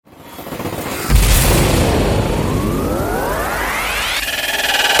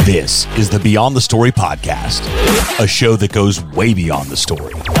This is the Beyond the Story podcast, a show that goes way beyond the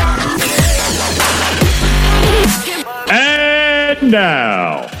story. And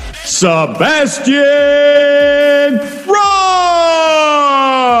now, Sebastian Ross.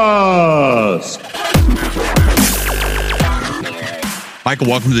 Michael,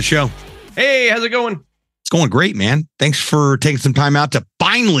 welcome to the show. Hey, how's it going? It's going great, man. Thanks for taking some time out to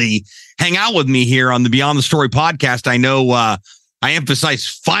finally hang out with me here on the Beyond the Story podcast. I know I emphasize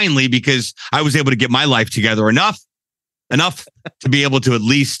finally because I was able to get my life together enough to be able to at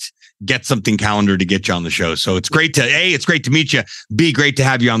least get something calendar to get you on the show. So it's great to it's great to meet you. B, great to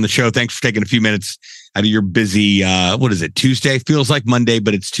have you on the show. Thanks for taking a few minutes out of your busy, what is it, Tuesday? Feels like Monday,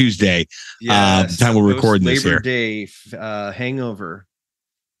 but it's Tuesday. Yes, the time we're recording this here. Labor Day hangover.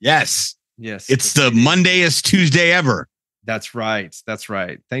 Yes. Yes. It's the Mondayest Tuesday ever. That's right. That's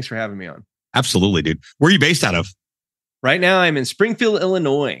right. Thanks for having me on. Absolutely, dude. Where are you based out of? Right now, I'm in Springfield,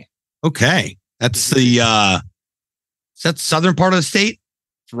 Illinois. Okay. That's the, is that southern part of the state?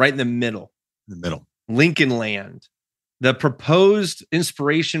 It's right in the middle. In the middle. Lincoln Land. The proposed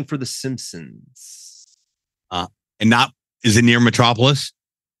inspiration for The Simpsons. And not, is it near Metropolis?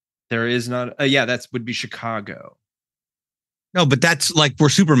 There is not, that would be Chicago. No, but that's like where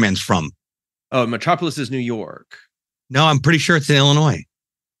Superman's from. Oh, Metropolis is New York. No, I'm pretty sure it's in Illinois.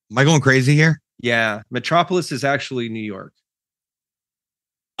 Am I going crazy here? Yeah, Metropolis is actually New York.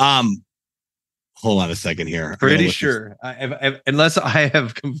 Hold on a second here. Pretty sure. Unless I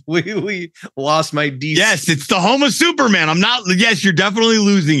have completely lost my DC. Yes, it's the home of Superman. Yes, you're definitely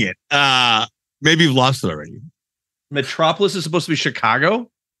losing it. Maybe you've lost it already. Metropolis is supposed to be Chicago?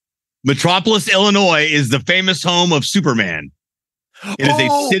 Metropolis, Illinois is the famous home of Superman. It is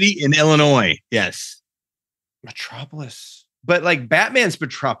a city in Illinois. Yes. Metropolis. But like Batman's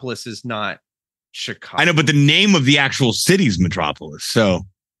Metropolis is not Chicago. I know, but the name of the actual city's Metropolis. So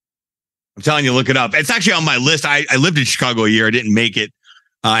I'm telling you, look it up. It's actually on my list. I lived in Chicago a year. I didn't make it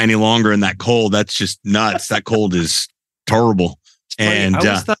any longer in that cold. That's just nuts. That cold is terrible. And I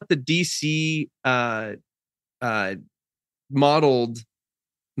always thought the DC modeled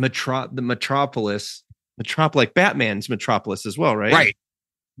the Metropolis, like Batman's Metropolis as well, right? Right.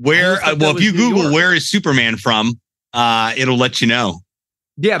 Where, if you Google where is Superman from, it'll let you know.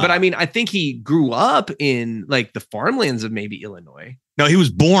 Yeah, but I mean, I think he grew up in like the farmlands of maybe Illinois. No, he was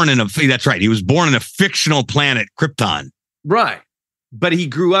born that's right. He was born in a fictional planet, Krypton. Right. But he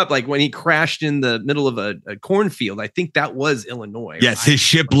grew up like when he crashed in the middle of a cornfield. I think that was Illinois. Yes, his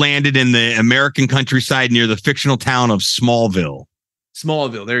ship landed in the American countryside near the fictional town of Smallville.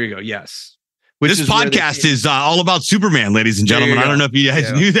 Smallville. There you go. Yes. This podcast is all about Superman, ladies and gentlemen. I don't know if you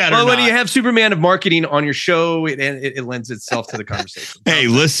guys knew that or not. Well, when you have Superman of marketing on your show, it lends itself to the conversation. Hey,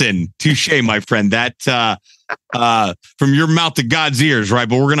 listen, touche, my friend. That from your mouth to God's ears, right?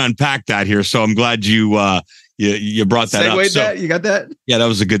 But we're going to unpack that here. So I'm glad you brought that up. That? You got that? Yeah, that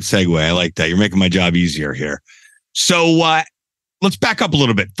was a good segue. I like that. You're making my job easier here. So let's back up a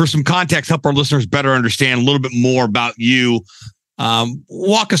little bit for some context, help our listeners better understand a little bit more about you.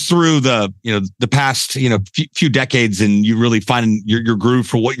 Walk us through the past, few decades and you really find your groove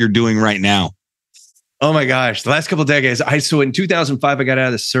for what you're doing right now. Oh my gosh. The last couple of decades. So in 2005, I got out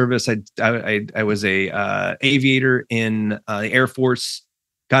of the service. I was a aviator in the Air Force,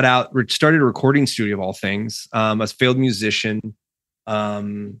 got out, started a recording studio of all things. I was a failed musician.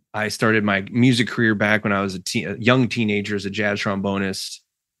 I started my music career back when I was a young teenager as a jazz trombonist.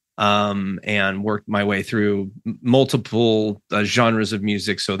 And worked my way through multiple genres of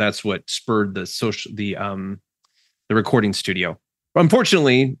music. So that's what spurred the recording studio.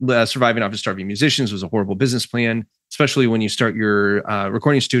 Unfortunately, surviving off of starving musicians was a horrible business plan, especially when you start your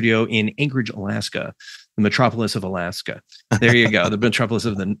recording studio in Anchorage, Alaska, the metropolis of Alaska. There you go, the metropolis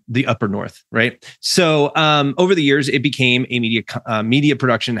of the upper north, right? So over the years, it became a media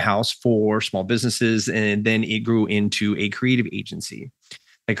production house for small businesses, and then it grew into a creative agency.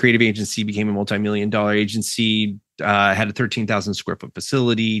 A creative agency became a multi-million-dollar agency, had a 13,000 square foot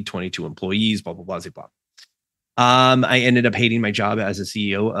facility, 22 employees, blah, blah, blah, blah. I ended up hating my job as a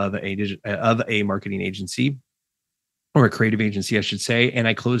CEO of a marketing agency, or a creative agency, I should say. And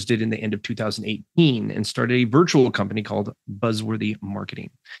I closed it in the end of 2018 and started a virtual company called Buzzworthy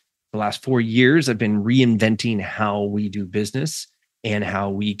Marketing. The last 4 years, I've been reinventing how we do business and how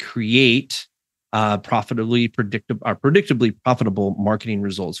we create predictably profitable marketing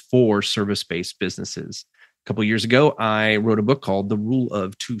results for service-based businesses. A couple of years ago, I wrote a book called The Rule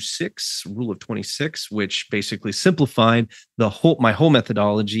of 26, which basically simplified my whole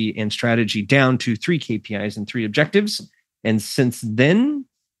methodology and strategy down to 3 KPIs and 3 objectives. And since then,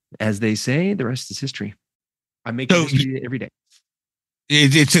 as they say, the rest is history. I make history every day.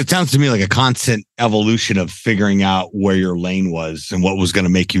 It sounds to me like a constant evolution of figuring out where your lane was and what was going to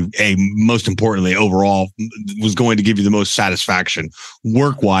make you, most importantly, overall, was going to give you the most satisfaction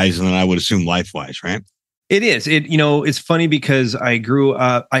work-wise, and then I would assume life-wise, right? It is. It's funny because I grew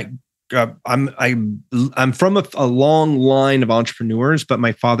up. I'm from a long line of entrepreneurs, but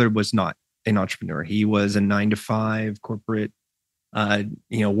my father was not an entrepreneur. He was a 9-to-5 corporate,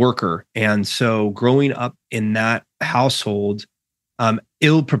 worker, and so growing up in that household,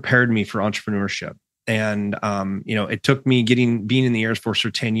 ill prepared me for entrepreneurship. And, it took me being in the Air Force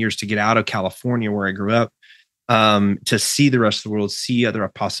for 10 years to get out of California where I grew up, to see the rest of the world, see other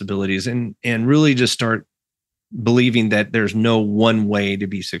possibilities, and really just start believing that there's no one way to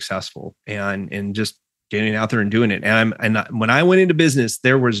be successful, and just getting out there and doing it. And when I went into business,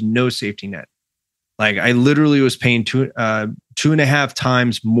 there was no safety net. Like I literally was paying 2.5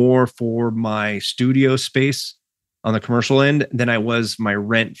 times more for my studio space on the commercial end than I was my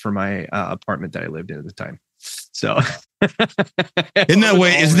rent for my apartment that I lived in at the time. So isn't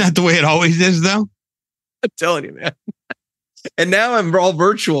that the way it always is though? I'm telling you, man. And now I'm all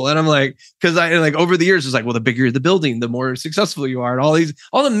virtual, and I'm like, because I like over the years, it's like, well, the bigger the building, the more successful you are, and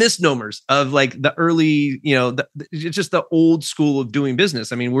all the misnomers of like the early, it's just the old school of doing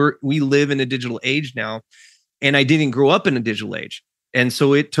business. I mean, we live in a digital age now, and I didn't grow up in a digital age, and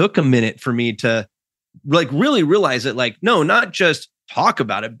so it took a minute for me to like really realize it. Like, no, not just talk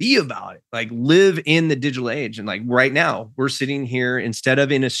about it, be about it. Like, live in the digital age, and like right now, we're sitting here instead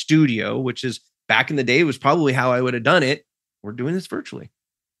of in a studio, which is back in the day was probably how I would have done it. We're doing this virtually.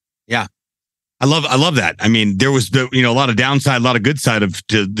 Yeah. I love that. I mean, there was a lot of downside, a lot of good side of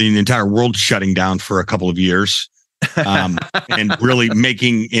the entire world shutting down for a couple of years, and really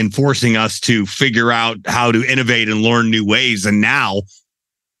enforcing us to figure out how to innovate and learn new ways. And now,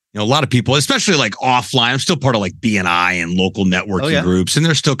 a lot of people, especially like offline, I'm still part of like BNI and local networking groups, and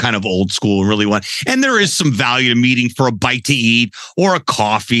they're still kind of old school and really and there is some value to meeting for a bite to eat or a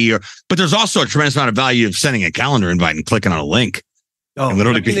coffee, but there's also a tremendous amount of value of sending a calendar invite and clicking on a link. Oh,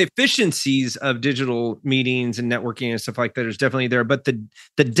 the efficiencies of digital meetings and networking and stuff like that is definitely there, but the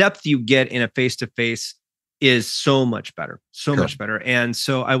depth you get in a face-to-face is so much better, much better. And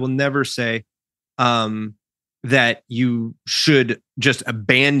so I will never say, that you should just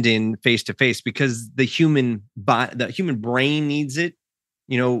abandon face-to-face, because the human brain needs it.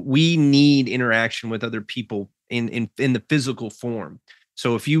 We need interaction with other people in the physical form.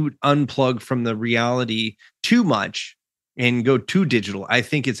 So if you unplug from the reality too much and go too digital, I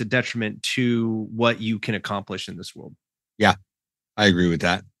think it's a detriment to what you can accomplish in this world. Yeah, I agree with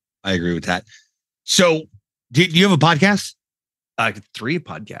that. So do you have a podcast? 3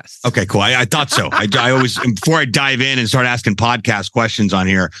 podcasts. Okay, cool. I thought so. I always, before I dive in and start asking podcast questions on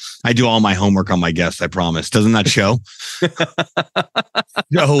here, I do all my homework on my guests. I promise. Doesn't that show?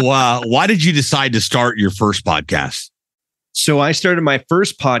 So, why did you decide to start your first podcast? So I started my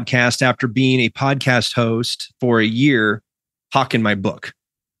first podcast after being a podcast host for a year, hawking my book,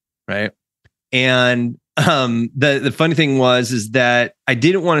 right? And the funny thing is that I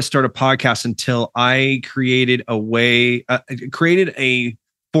didn't want to start a podcast until I created a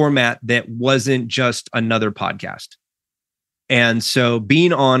format that wasn't just another podcast. And so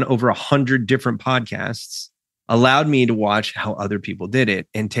being on over 100 different podcasts allowed me to watch how other people did it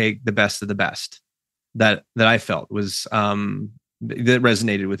and take the best of the best that I felt was that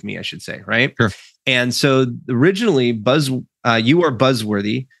resonated with me, I should say, right? Sure. And so originally You Are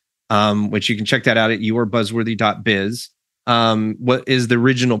Buzzworthy, which you can check that out at youarebuzzworthy.biz, what is the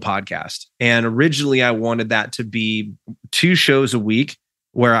original podcast. And originally I wanted that to be 2 shows a week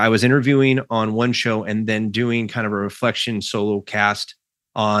where I was interviewing on one show and then doing kind of a reflection solo cast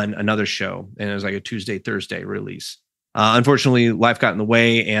on another show. And it was like a Tuesday, Thursday release. Unfortunately, life got in the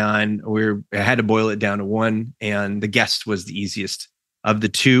way, and I had to boil it down to 1. And the guest was the easiest of the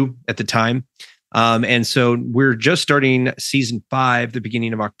 2 at the time. And so we're just starting season 5, the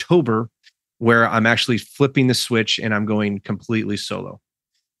beginning of October, where I'm actually flipping the switch and I'm going completely solo.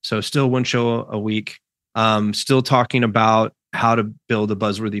 So still 1 show a week, still talking about how to build a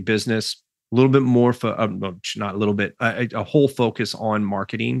buzzworthy business, a little bit more not a little bit, a whole focus on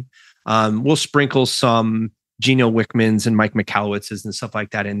marketing. We'll sprinkle some Gino Wickmans and Mike McAllowitz's and stuff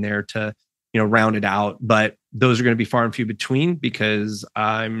like that in there to, round it out. But those are going to be far and few between, because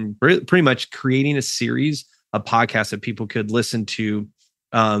I'm pretty much creating a series of podcasts that people could listen to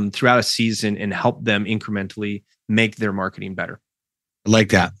throughout a season and help them incrementally make their marketing better. I like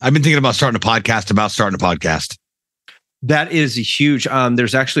that. I've been thinking about starting a podcast. That is huge.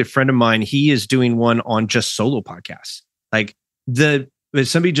 There's actually a friend of mine. He is doing one on just solo podcasts. Like the but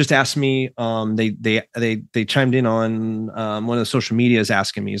somebody just asked me, they chimed in on one of the social medias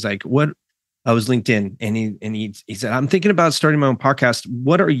asking me, he's like, what, I was LinkedIn, and he said, I'm thinking about starting my own podcast.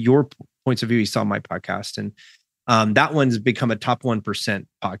 What are your points of view? He saw my podcast, and that one's become a top 1%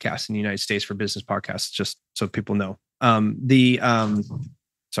 podcast in the United States for business podcasts, just so people know.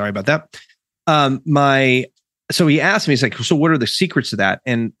 Sorry about that. So he asked me, he's like, so what are the secrets to that?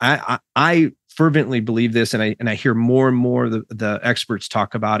 And I fervently believe this, and I hear more and more the experts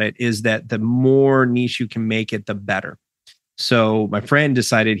talk about it, is that the more niche you can make it, the better. So my friend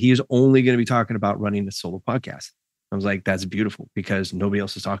decided he's only going to be talking about running a solo podcast. I was like, that's beautiful, because nobody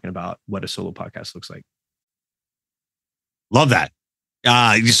else is talking about what a solo podcast looks like. Love that.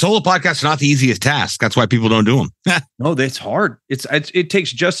 Solo podcasts are not the easiest task. That's why people don't do them. No, that's hard. It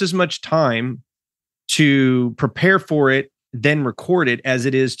takes just as much time to prepare for it, then record it, as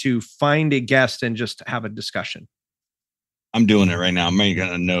it is to find a guest and just have a discussion. I'm doing it right now. I'm making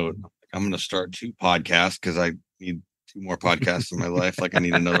a note. I'm going to start 2 podcasts because I need 2 more podcasts in my life. Like I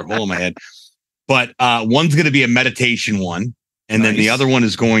need another hole in my head. But one's going to be a meditation one. And then the other one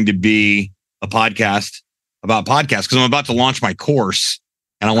is going to be a podcast about podcasts, because I'm about to launch my course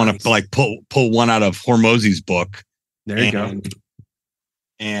and I want to like pull one out of Hormozy's book. There you go.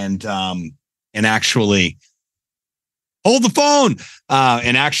 And actually hold the phone.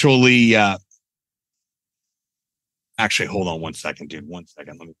 And actually, hold on 1 second, dude. 1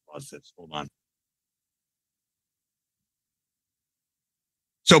 second. Let me pause this. Hold on.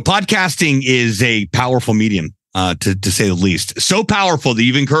 So podcasting is a powerful medium, to say the least. So powerful that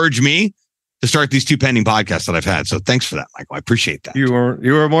you've encouraged me to start these 2 pending podcasts that I've had. So thanks for that, Michael. I appreciate that. You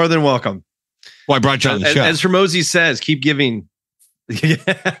are more than welcome. Well, I brought you on the show. As Hormozy says, keep giving. He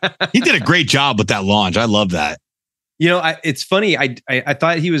did a great job with that launch. I love that. You know, it's funny. I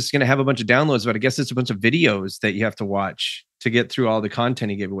thought he was going to have a bunch of downloads, but I guess it's a bunch of videos that you have to watch to get through all the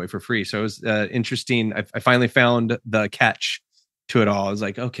content he gave away for free. So it was interesting. I finally found the catch to it all. I was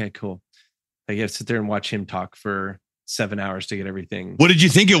like, okay, cool. I got to sit there and watch him talk for 7 hours to get everything. What did you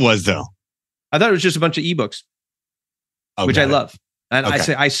think it was, though? I thought it was just a bunch of ebooks, which I love. And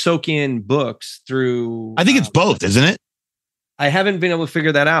I soak in books through. I think it's both, isn't it? I haven't been able to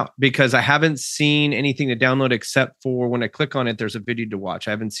figure that out because I haven't seen anything to download except for when I click on it, there's a video to watch.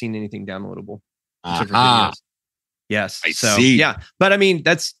 I haven't seen anything downloadable. Except for videos. Yes. I see. Yeah. But I mean,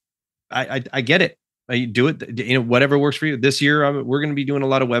 I get it. You do it, whatever works for you. This year, we're going to be doing a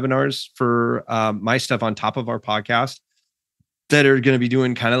lot of webinars for my stuff on top of our podcast that are going to be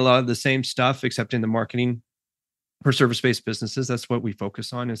doing kind of a lot of the same stuff, except in the marketing for service-based businesses. That's what we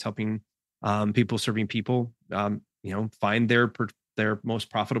focus on, is helping people, serving people, find their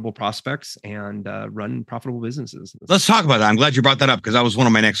most profitable prospects and run profitable businesses. Let's talk about that. I'm glad you brought that up, because that was one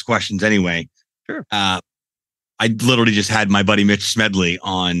of my next questions anyway. Sure. I literally just had my buddy Mitch Smedley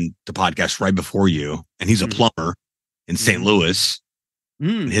on the podcast right before you, and he's a plumber in St. Louis.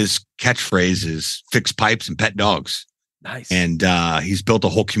 And his catchphrase is fix pipes and pet dogs. Nice. And he's built a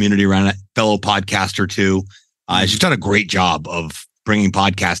whole community around it. Fellow podcaster too. He's done a great job of bringing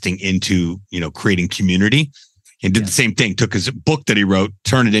podcasting into, creating community, and did the same thing. Took his book that he wrote,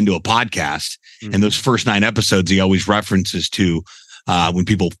 turned it into a podcast. And those first 9 episodes, he always references to when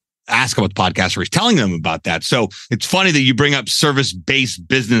people ask about the podcast, or he's telling them about that. So it's funny that you bring up service-based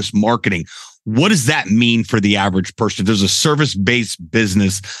business marketing. What does that mean for the average person? If there's a service-based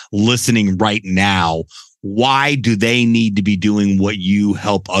business listening right now, why do they need to be doing what you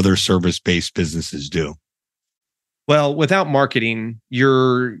help other service-based businesses do? Well, without marketing,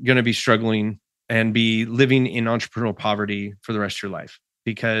 you're going to be struggling and be living in entrepreneurial poverty for the rest of your life,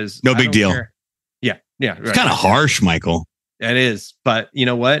 because no big deal. Care. Yeah. Right. It's kind of harsh, Michael. It is, but you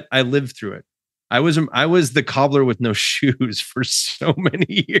know what? I lived through it. I was the cobbler with no shoes for so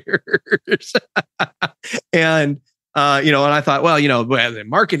many years. And I thought, well,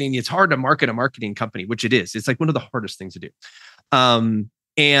 marketing, it's hard to market a marketing company, which it is. It's like one of the hardest things to do.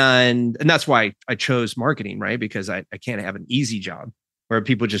 And that's why I chose marketing, right? Because I can't have an easy job where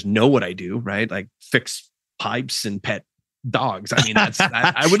people just know what I do, right? Like fix pipes and pet dogs. I mean,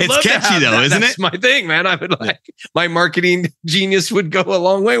 I would love catchy to have though, that. isn't That's it? my thing, man. I would like my marketing genius would go a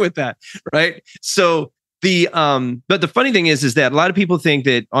long way with that, right? So but the funny thing is that a lot of people think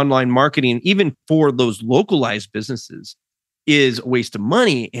that online marketing, even for those localized businesses, is a waste of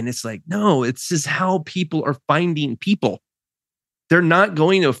money. And it's like, no, it's just how people are finding people. They're not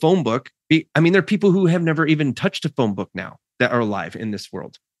going to a phone book. I mean, there are people who have never even touched a phone book now that are alive in this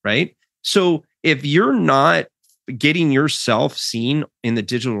world, right? So if you're not getting yourself seen in the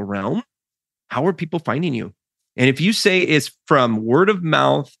digital realm, how are people finding you? And if you say it's from word of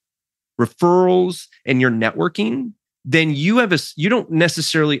mouth, referrals, and your networking, then you don't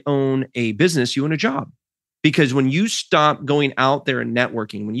necessarily own a business, you own a job. Because when you stop going out there and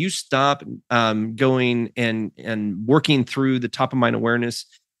networking, when you stop going and working through the top of mind awareness,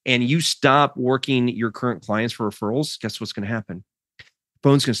 and you stop working your current clients for referrals, guess what's going to happen?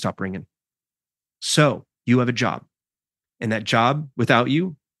 Phone's going to stop ringing. So you have a job, and that job without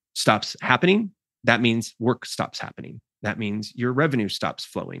you stops happening. That means work stops happening. That means your revenue stops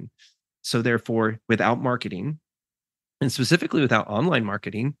flowing. So therefore, without marketing, and specifically without online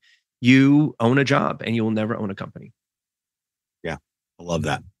marketing, you own a job and you will never own a company. Yeah, I love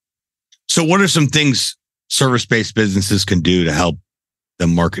that. So what are some things service-based businesses can do to help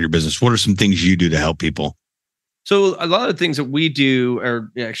them market your business? What are some things you do to help people? So a lot of the things that we do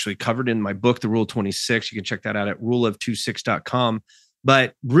are actually covered in my book, The Rule of 26. You can check that out at ruleof26.com.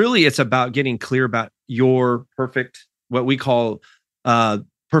 But really, it's about getting clear about your perfect, what we call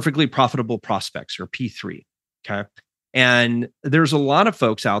perfectly profitable prospects, or P3. Okay. And there's a lot of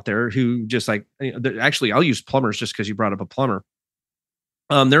folks out there who just like, actually, I'll use plumbers just because you brought up a plumber.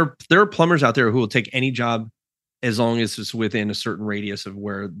 There are plumbers out there who will take any job as long as it's within a certain radius of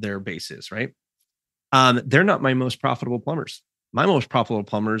where their base is, right? They're not my most profitable plumbers. My most profitable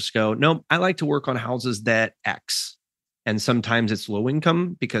plumbers go, no, I like to work on houses that X. And sometimes it's low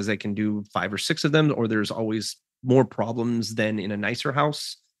income because they can do 5 or 6 of them, or there's always more problems than in a nicer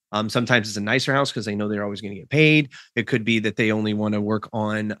house. Sometimes it's a nicer house because they know they're always going to get paid. It could be that they only want to work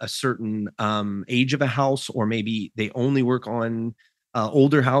on a certain age of a house, or maybe they only work on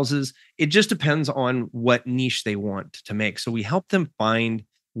older houses. It just depends on what niche they want to make. So we help them find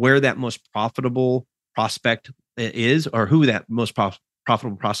where that most profitable prospect is, or who that most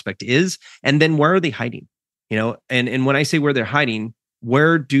profitable prospect is, and then where are they hiding? And when I say where they're hiding,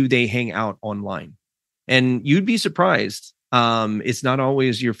 where do they hang out online? And you'd be surprised. It's not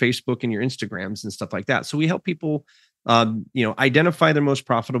always your Facebook and your Instagrams and stuff like that. So we help people, identify their most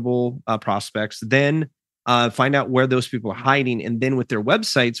profitable prospects, then find out where those people are hiding. And then with their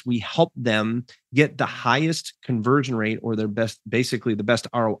websites, we help them get the highest conversion rate, or basically the best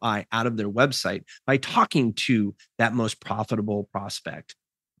ROI out of their website by talking to that most profitable prospect,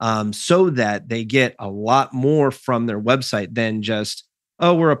 so that they get a lot more from their website than just,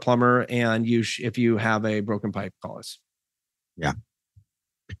 oh, we're a plumber, and if you have a broken pipe, call us. Yeah.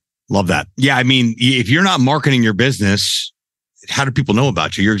 Love that. Yeah. I mean, if you're not marketing your business, how do people know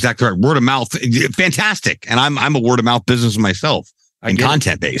about you? You're exactly right. Word of mouth. Fantastic. And I'm a word of mouth business myself, and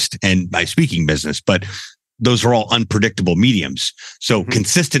content based, and my speaking business, but those are all unpredictable mediums. So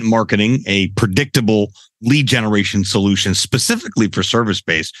consistent marketing, a predictable lead generation solution specifically for service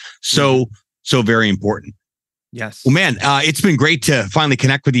based. So very important. Yes. Well, man, it's been great to finally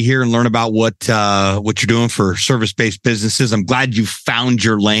connect with you here and learn about what you're doing for service-based businesses. I'm glad you found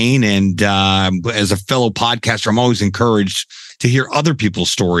your lane. And as a fellow podcaster, I'm always encouraged to hear other people's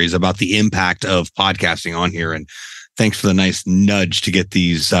stories about the impact of podcasting on here. And thanks for the nice nudge to get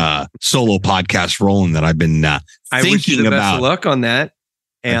these solo podcasts rolling that I've been I wish you the best of luck on that.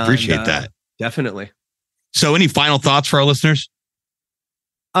 And, I appreciate that. Definitely. So any final thoughts for our listeners?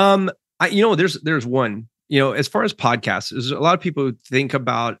 There's one. As far as podcasts, there's a lot of people who think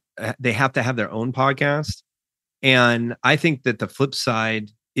about they have to have their own podcast. And I think that the flip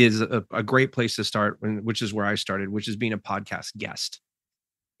side is a great place to start, which is where I started, which is being a podcast guest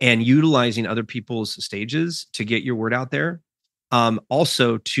and utilizing other people's stages to get your word out there.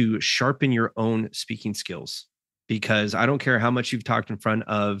 Also to sharpen your own speaking skills, because I don't care how much you've talked in front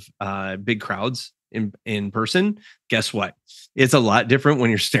of big crowds in person. Guess what? It's a lot different when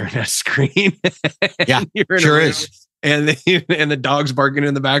you're staring at a screen. Yeah, sure is. And the dog's barking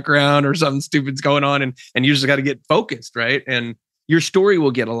in the background, or something stupid's going on, and you just got to get focused, right? And your story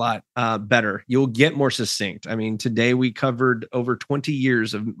will get a lot better. You'll get more succinct. I mean, today we covered over 20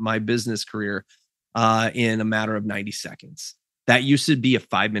 years of my business career in a matter of 90 seconds. That used to be a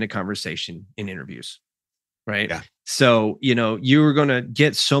 5-minute conversation in interviews, right? Yeah. So, you were going to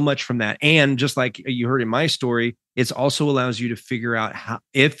get so much from that. And just like you heard in my story, it also allows you to figure out how,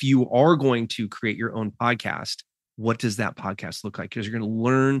 if you are going to create your own podcast, what does that podcast look like? Because you're going to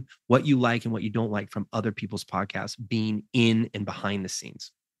learn what you like and what you don't like from other people's podcasts, being in and behind the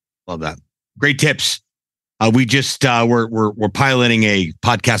scenes. Love that. Great tips. We just we're piloting a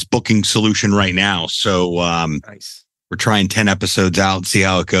podcast booking solution right now. So nice. We're trying 10 episodes out, see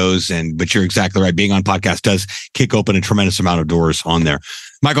how it goes. But you're exactly right. Being on podcast does kick open a tremendous amount of doors on there.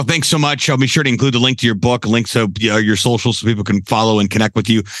 Michael, thanks so much. I'll be sure to include the link to your book, a link to your socials so people can follow and connect with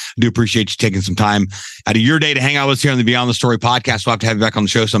you. I do appreciate you taking some time out of your day to hang out with us here on the Beyond the Story podcast. We'll have to have you back on the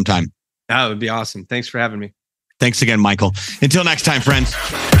show sometime. That would be awesome. Thanks for having me. Thanks again, Michael. Until next time, friends.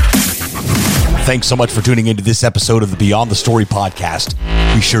 Thanks so much for tuning into this episode of the Beyond the Story podcast.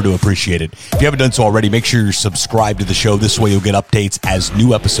 We sure do appreciate it. If you haven't done so already, make sure you're subscribed to the show. This way you'll get updates as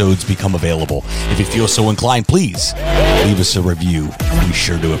new episodes become available. If you feel so inclined, please leave us a review. We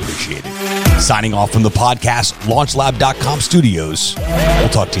sure do appreciate it. Signing off from the podcast, LaunchLab.com studios. We'll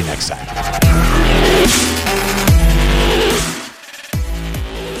talk to you next time.